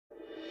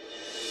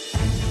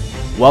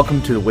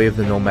Welcome to the Way of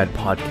the Nomad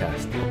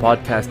podcast, a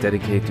podcast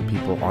dedicated to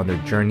people on their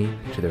journey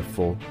to their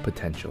full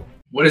potential.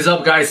 What is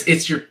up, guys?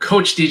 It's your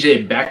coach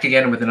DJ back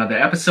again with another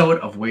episode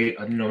of Way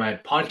of the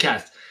Nomad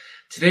podcast.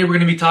 Today, we're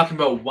going to be talking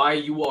about why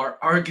you are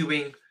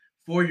arguing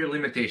for your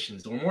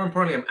limitations. Or more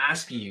importantly, I'm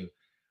asking you,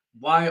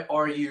 why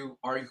are you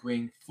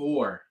arguing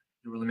for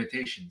your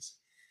limitations?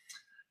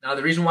 Now,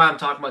 the reason why I'm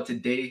talking about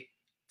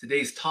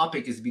today's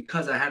topic is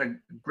because I had a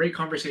great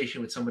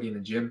conversation with somebody in the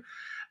gym.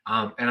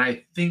 And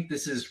I think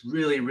this is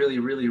really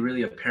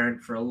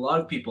apparent for a lot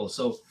of people.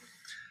 So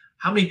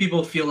how many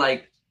people feel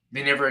like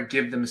they never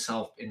give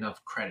themselves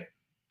enough credit?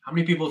 How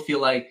many people feel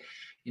like,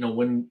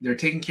 when they're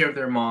taking care of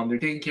their mom, they're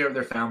taking care of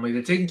their family,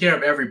 they're taking care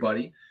of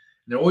everybody,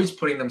 they're always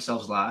putting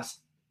themselves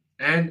last.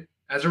 And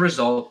as a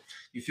result,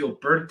 you feel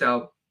burnt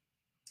out.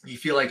 You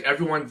feel like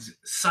everyone's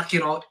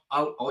sucking out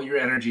all your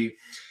energy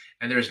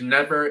and there's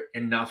never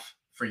enough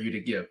for you to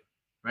give,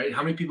 right?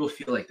 How many people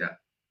feel like that?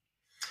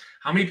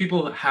 How many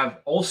people have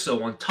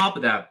also, on top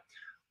of that,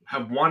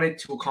 have wanted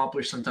to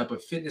accomplish some type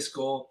of fitness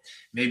goal?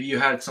 Maybe you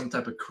had some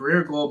type of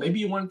career goal.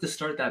 Maybe you wanted to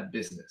start that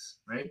business,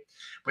 right?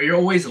 But you're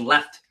always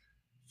left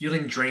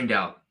feeling drained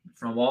out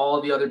from all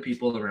the other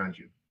people around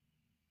you,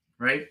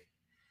 right?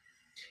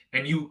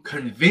 And you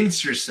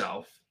convince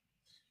yourself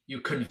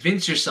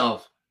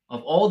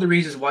of all the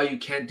reasons why you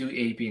can't do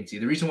A, B, and C.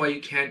 The reason why you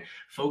can't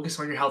focus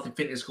on your health and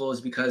fitness goal is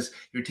because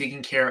you're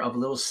taking care of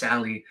little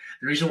Sally.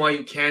 The reason why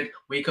you can't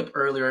wake up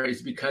earlier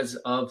is because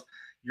of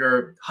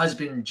your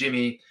husband,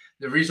 Jimmy.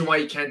 The reason why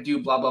you can't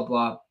do blah, blah,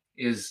 blah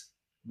is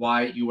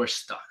why you are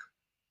stuck,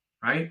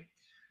 right?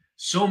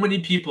 So many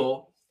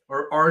people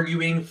are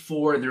arguing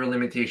for their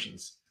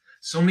limitations.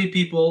 So many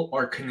people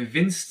are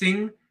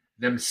convincing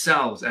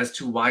themselves as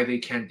to why they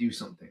can't do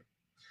something.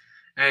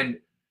 And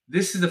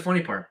this is the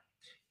funny part.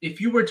 If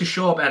you were to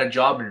show up at a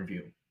job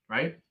interview,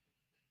 right?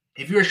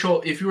 If you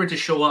were to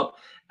show up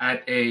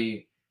at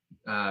a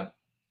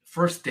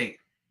first date,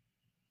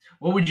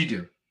 what would you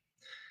do?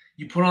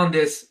 You put on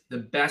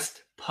the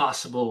best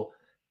possible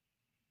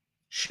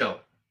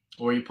show,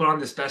 or you put on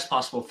this best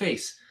possible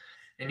face,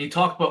 and you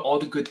talk about all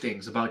the good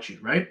things about you,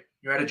 right?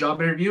 You're at a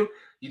job interview.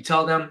 You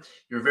tell them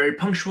you're very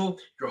punctual,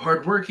 you're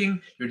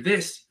hardworking, you're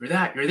this, you're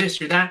that, you're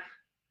this, you're that.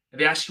 And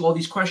they ask you all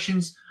these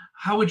questions.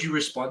 How would you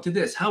respond to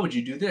this? How would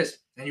you do this?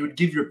 And you would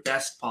give your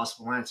best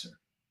possible answer,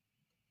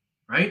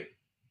 right?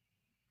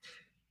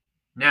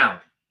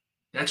 Now,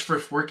 that's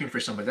for working for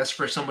somebody. That's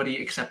for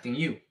somebody accepting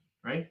you,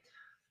 right?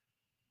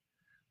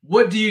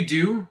 What do you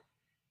do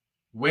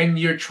when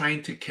you're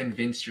trying to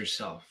convince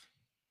yourself?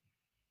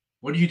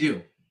 What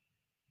do?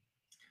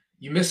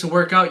 You miss a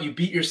workout, you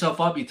beat yourself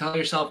up, you tell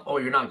yourself, oh,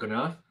 you're not good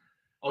enough.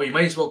 Oh, you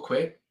might as well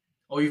quit.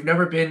 Oh, you've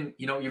never been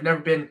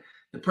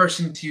the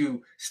person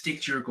to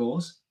stick to your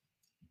goals.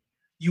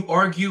 You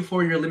argue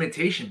for your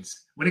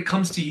limitations when it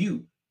comes to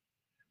you.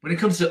 When it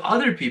comes to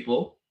other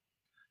people,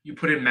 you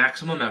put in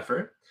maximum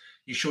effort.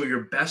 You show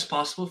your best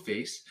possible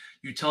face.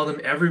 You tell them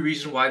every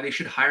reason why they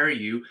should hire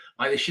you,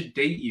 why they should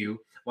date you,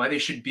 why they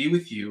should be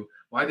with you,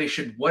 why they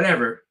should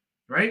whatever,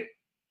 right?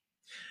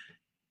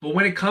 But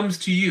when it comes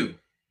to you,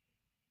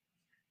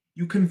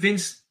 you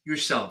convince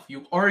yourself.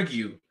 You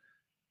argue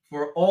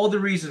for all the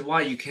reasons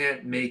why you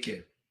can't make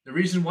it. The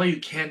reason why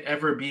you can't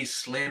ever be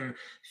slim,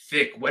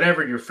 thick,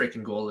 whatever your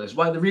freaking goal is.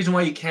 The reason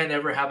why you can't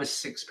ever have a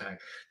six-pack.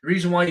 The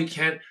reason why you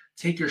can't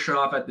take your shirt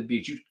off at the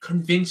beach. You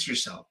convince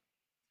yourself.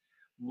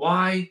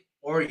 Why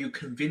are you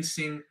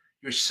convincing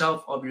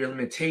yourself of your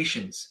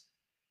limitations?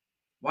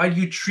 Why do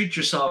you treat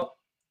yourself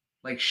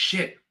like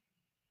shit?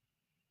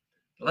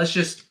 Let's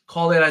just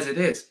call it as it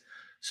is.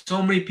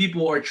 So many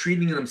people are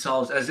treating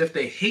themselves as if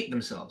they hate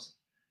themselves.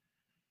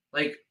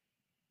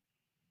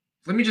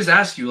 Let me just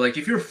ask you,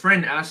 if your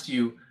friend asked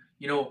you,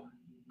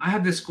 I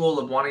have this goal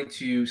of wanting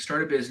to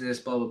start a business,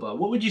 blah, blah, blah.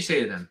 What would you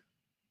say to them?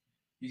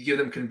 You'd give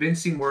them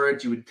convincing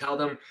words. You would tell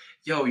them,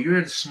 yo,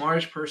 you're the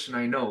smartest person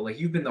I know.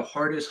 You've been the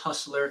hardest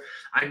hustler.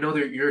 I know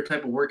that your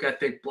type of work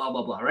ethic, blah,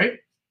 blah, blah, right?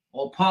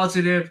 All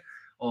positive,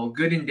 all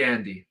good and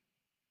dandy.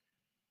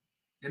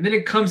 And then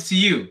it comes to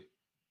you.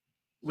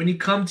 When you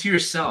come to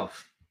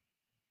yourself,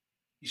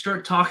 you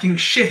start talking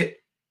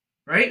shit,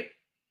 right?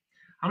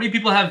 How many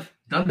people have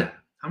done that?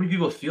 How many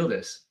people feel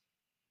this?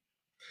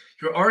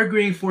 You're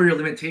arguing for your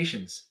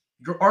limitations.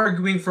 You're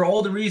arguing for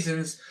all the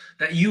reasons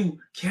that you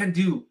can't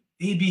do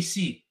A, B,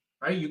 C,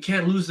 right? You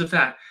can't lose the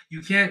fat.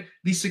 You can't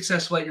be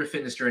successful at your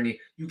fitness journey.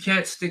 You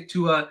can't stick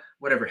to a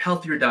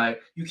healthier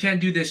diet. You can't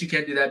do this. You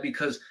can't do that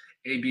because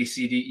A, B,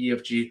 C, D, E,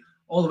 F, G,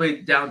 all the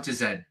way down to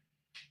Z.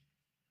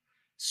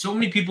 So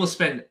many people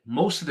spend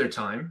most of their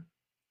time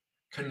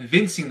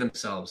convincing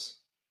themselves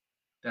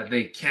that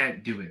they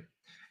can't do it.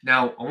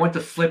 Now, I want to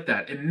flip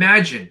that.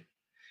 Imagine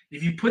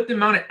if you put the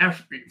amount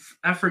of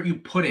effort you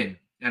put in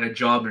at a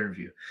job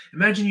interview.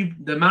 Imagine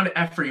the amount of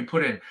effort you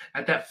put in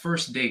at that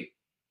first date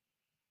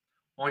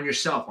on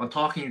yourself, on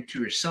talking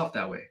to yourself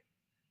that way,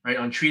 right?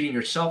 On treating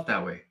yourself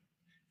that way.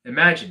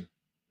 Imagine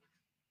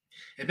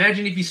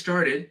if you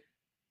started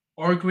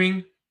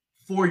arguing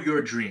for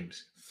your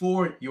dreams,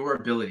 for your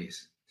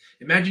abilities.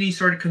 Imagine you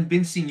started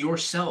convincing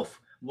yourself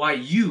why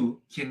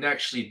you can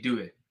actually do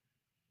it.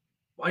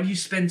 Why do you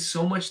spend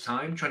so much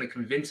time trying to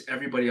convince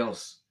everybody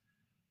else?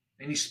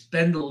 And you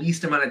spend the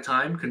least amount of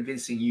time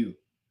convincing you.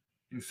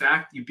 In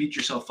fact, you beat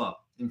yourself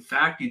up. In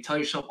fact, you tell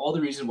yourself all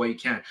the reasons why you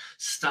can't.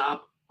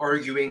 Stop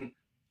arguing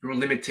your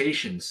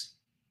limitations.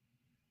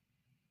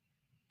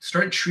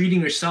 Start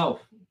treating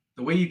yourself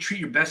the way you treat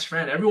your best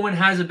friend. Everyone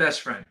has a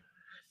best friend.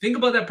 Think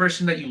about that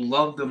person that you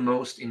love the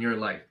most in your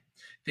life.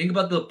 Think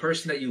about the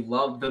person that you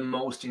love the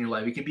most in your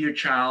life. It can be your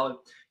child,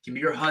 it can be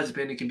your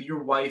husband, it can be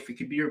your wife, it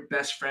can be your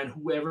best friend,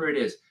 whoever it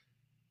is.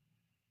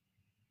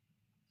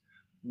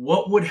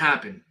 What would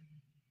happen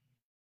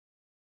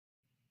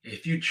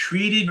if you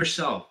treated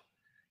yourself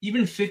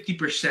even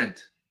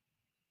 50%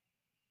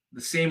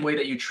 the same way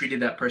that you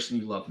treated that person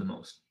you love the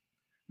most?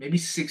 Maybe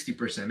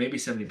 60%, maybe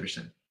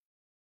 70%.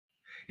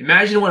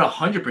 Imagine what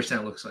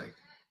 100% looks like,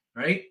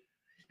 right?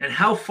 And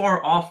how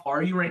far off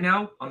are you right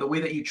now on the way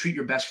that you treat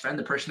your best friend,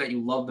 the person that you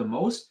love the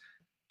most,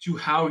 to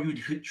how you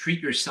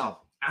treat yourself?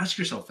 Ask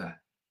yourself that.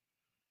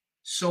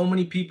 So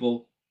many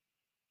people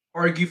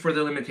argue for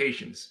their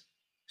limitations.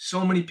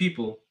 So many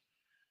people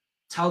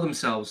tell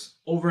themselves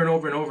over and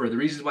over and over the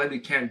reasons why they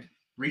can't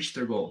reach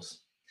their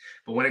goals.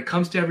 But when it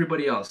comes to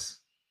everybody else,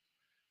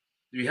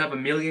 you have a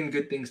million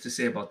good things to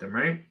say about them,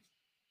 right?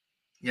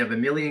 You have a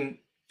million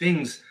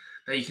things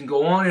that you can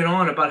go on and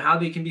on about how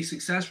they can be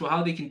successful,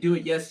 how they can do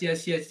it. Yes,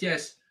 yes, yes,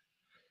 yes.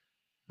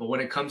 But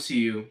when it comes to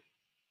you,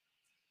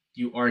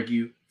 you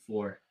argue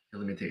for your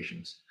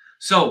limitations.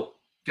 So,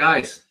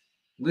 guys,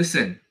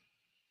 listen.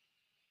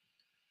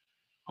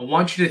 I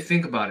want you to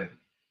think about it.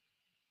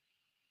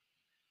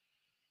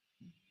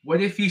 What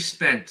if you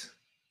spent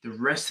the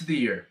rest of the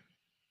year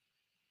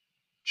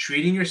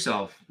treating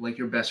yourself like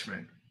your best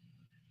friend,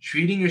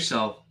 treating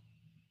yourself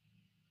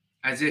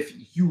as if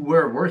you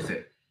were worth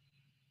it?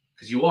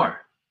 Because you are,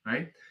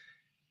 right?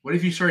 What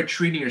if you started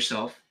treating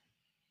yourself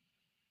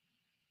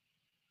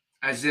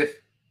as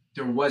if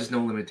there was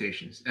no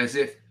limitations, as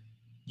if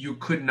you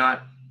could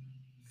not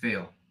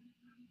fail?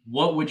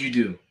 What would you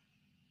do?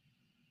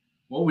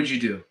 What would you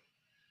do?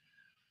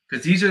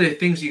 Because these are the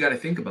things you got to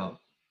think about.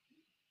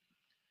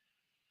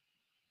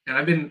 And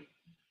I've been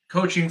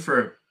coaching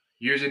for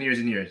years and years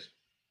and years.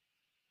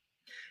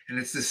 And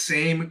it's the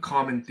same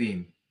common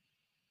theme.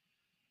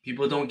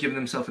 People don't give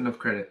themselves enough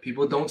credit.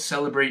 People don't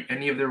celebrate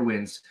any of their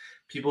wins.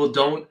 People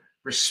don't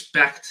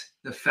respect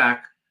the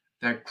fact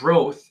that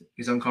growth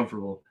is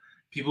uncomfortable.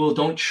 People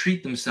don't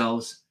treat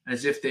themselves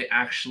as if they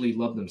actually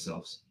love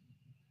themselves.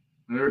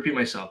 Let me repeat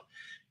myself.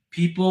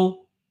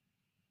 People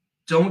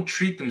don't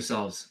treat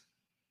themselves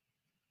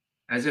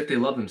as if they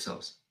love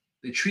themselves.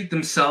 They treat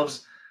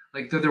themselves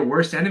like they're their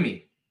worst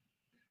enemy.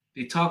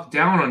 They talk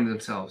down on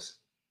themselves,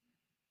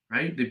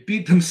 right? They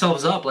beat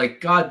themselves up like,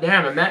 God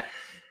damn, and that,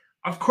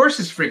 of course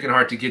it's freaking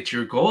hard to get to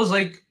your goals.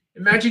 Like,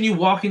 imagine you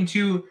walk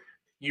into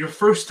your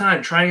first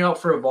time trying out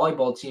for a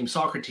volleyball team,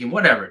 soccer team,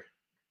 whatever.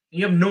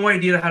 You have no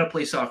idea how to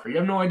play soccer. You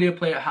have no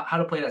idea how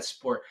to play that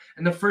sport.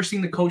 And the first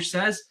thing the coach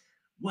says,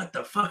 what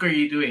the fuck are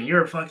you doing?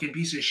 You're a fucking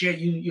piece of shit.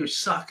 You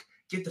suck.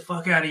 Get the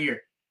fuck out of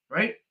here,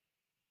 right?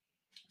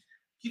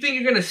 You think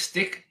you're going to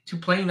stick to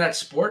playing that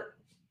sport?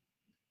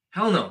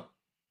 Hell no.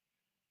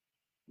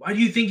 Why do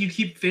you think you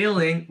keep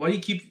failing? Why do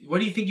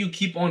you think you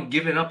keep on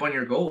giving up on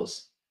your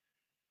goals?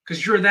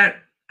 Because you're that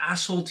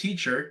asshole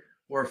teacher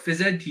or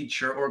phys ed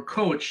teacher or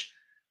coach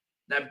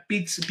that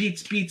beats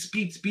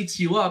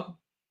you up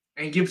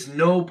and gives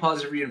no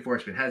positive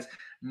reinforcement, has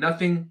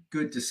nothing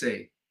good to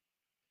say.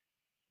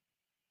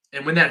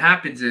 And when that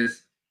happens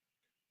is,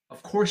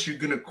 of course you're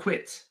going to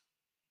quit,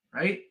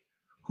 right?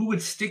 Who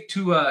would stick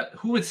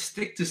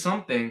to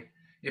something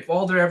if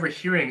all they're ever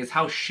hearing is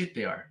how shit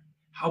they are,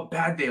 how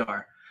bad they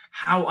are,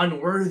 how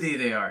unworthy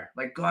they are?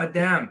 Like,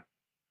 goddamn.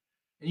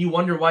 And you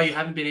wonder why you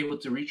haven't been able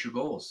to reach your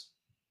goals.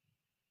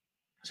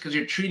 It's because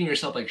you're treating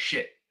yourself like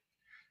shit.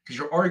 Because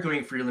you're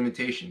arguing for your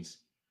limitations.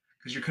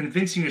 Because you're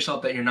convincing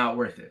yourself that you're not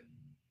worth it.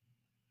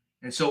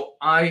 And so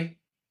I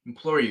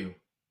implore you,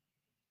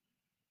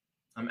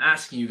 I'm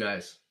asking you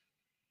guys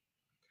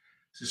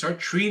to start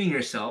treating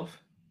yourself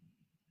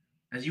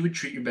as you would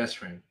treat your best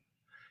friend.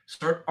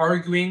 Start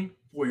arguing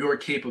for your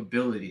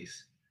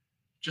capabilities.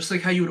 Just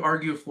like how you would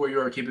argue for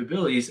your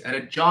capabilities at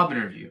a job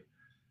interview.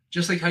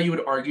 Just like how you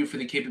would argue for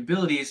the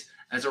capabilities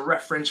as a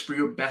reference for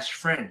your best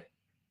friend.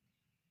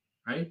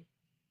 Right?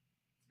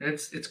 And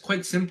it's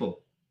quite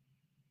simple.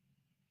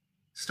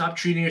 Stop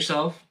treating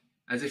yourself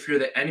as if you're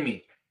the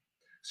enemy.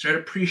 Start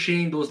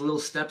appreciating those little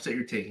steps that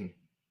you're taking.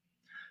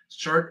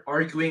 Start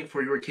arguing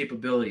for your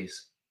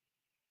capabilities.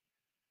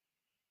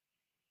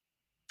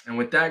 And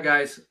with that,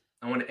 guys,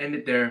 I want to end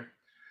it there.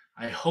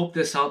 I hope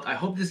this helped. I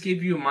hope this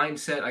gave you a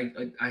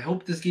mindset. I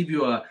hope this gave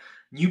you a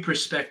new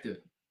perspective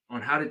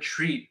on how to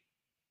treat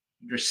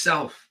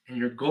yourself and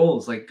your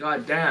goals. Like,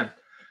 goddamn,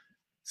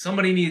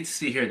 somebody needs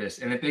to hear this.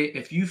 And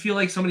if you feel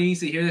like somebody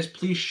needs to hear this,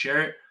 please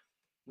share it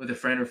with a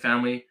friend or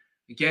family.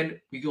 Again,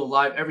 we go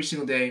live every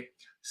single day.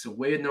 It's the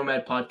Way of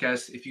Nomad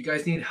podcast. If you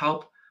guys need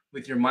help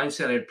with your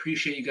mindset, I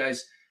appreciate you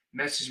guys.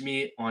 Message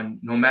me on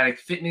Nomadic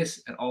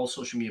Fitness at all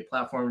social media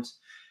platforms.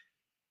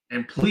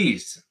 And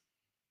please,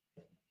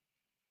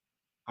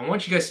 I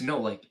want you guys to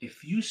know, like,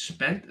 if you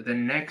spent the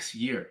next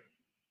year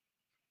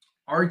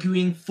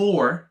arguing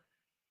for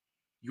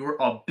your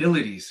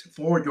abilities,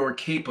 for your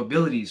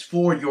capabilities,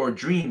 for your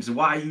dreams,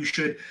 why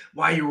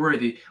you're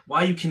worthy,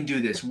 why you can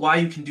do this, why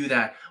you can do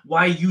that,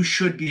 why you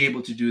should be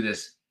able to do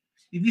this.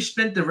 If you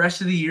spent the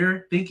rest of the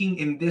year thinking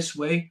in this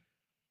way,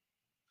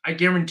 I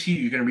guarantee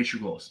you're going to reach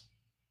your goals.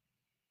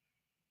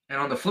 And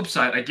on the flip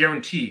side, I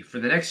guarantee for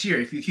the next year,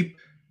 if you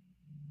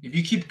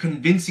keep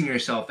convincing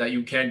yourself that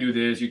you can't do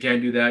this, you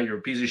can't do that, you're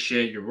a piece of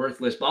shit, you're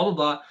worthless, blah, blah,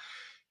 blah,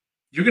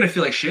 you're going to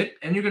feel like shit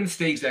and you're going to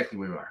stay exactly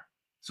where you are.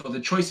 So the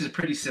choice is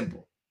pretty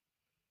simple.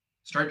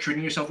 Start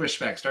treating yourself with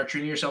respect. Start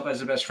treating yourself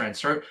as a best friend.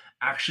 Start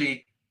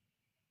actually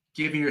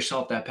giving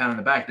yourself that pat on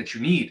the back that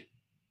you need,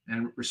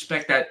 and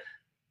respect that,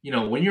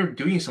 when you're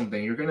doing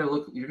something, you're going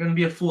to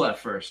be a fool at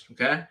first.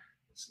 Okay.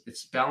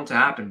 It's bound to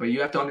happen, but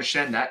you have to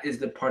understand that is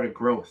the part of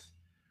growth.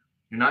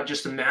 You're not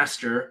just a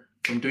master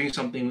from doing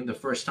something the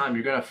first time.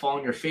 You're going to fall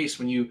on your face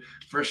when you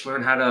first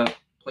learn how to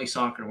play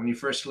soccer, when you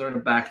first learn a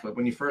backflip,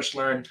 when you first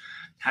learn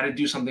how to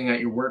do something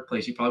at your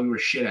workplace. You probably were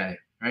shit at it,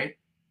 right?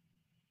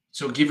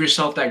 So give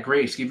yourself that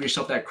grace, give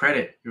yourself that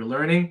credit. You're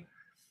learning,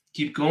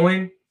 keep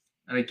going,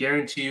 and I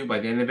guarantee you by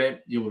the end of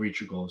it, you will reach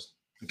your goals.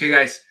 Okay,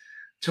 guys,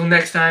 till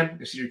next time,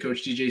 this is your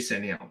coach DJ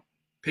signing out.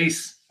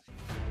 Peace.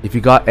 If you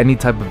got any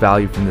type of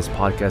value from this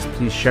podcast,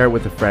 please share it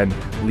with a friend,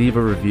 leave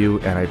a review,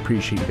 and I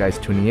appreciate you guys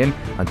tuning in.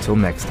 Until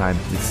next time,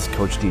 this is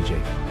Coach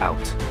DJ,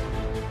 out.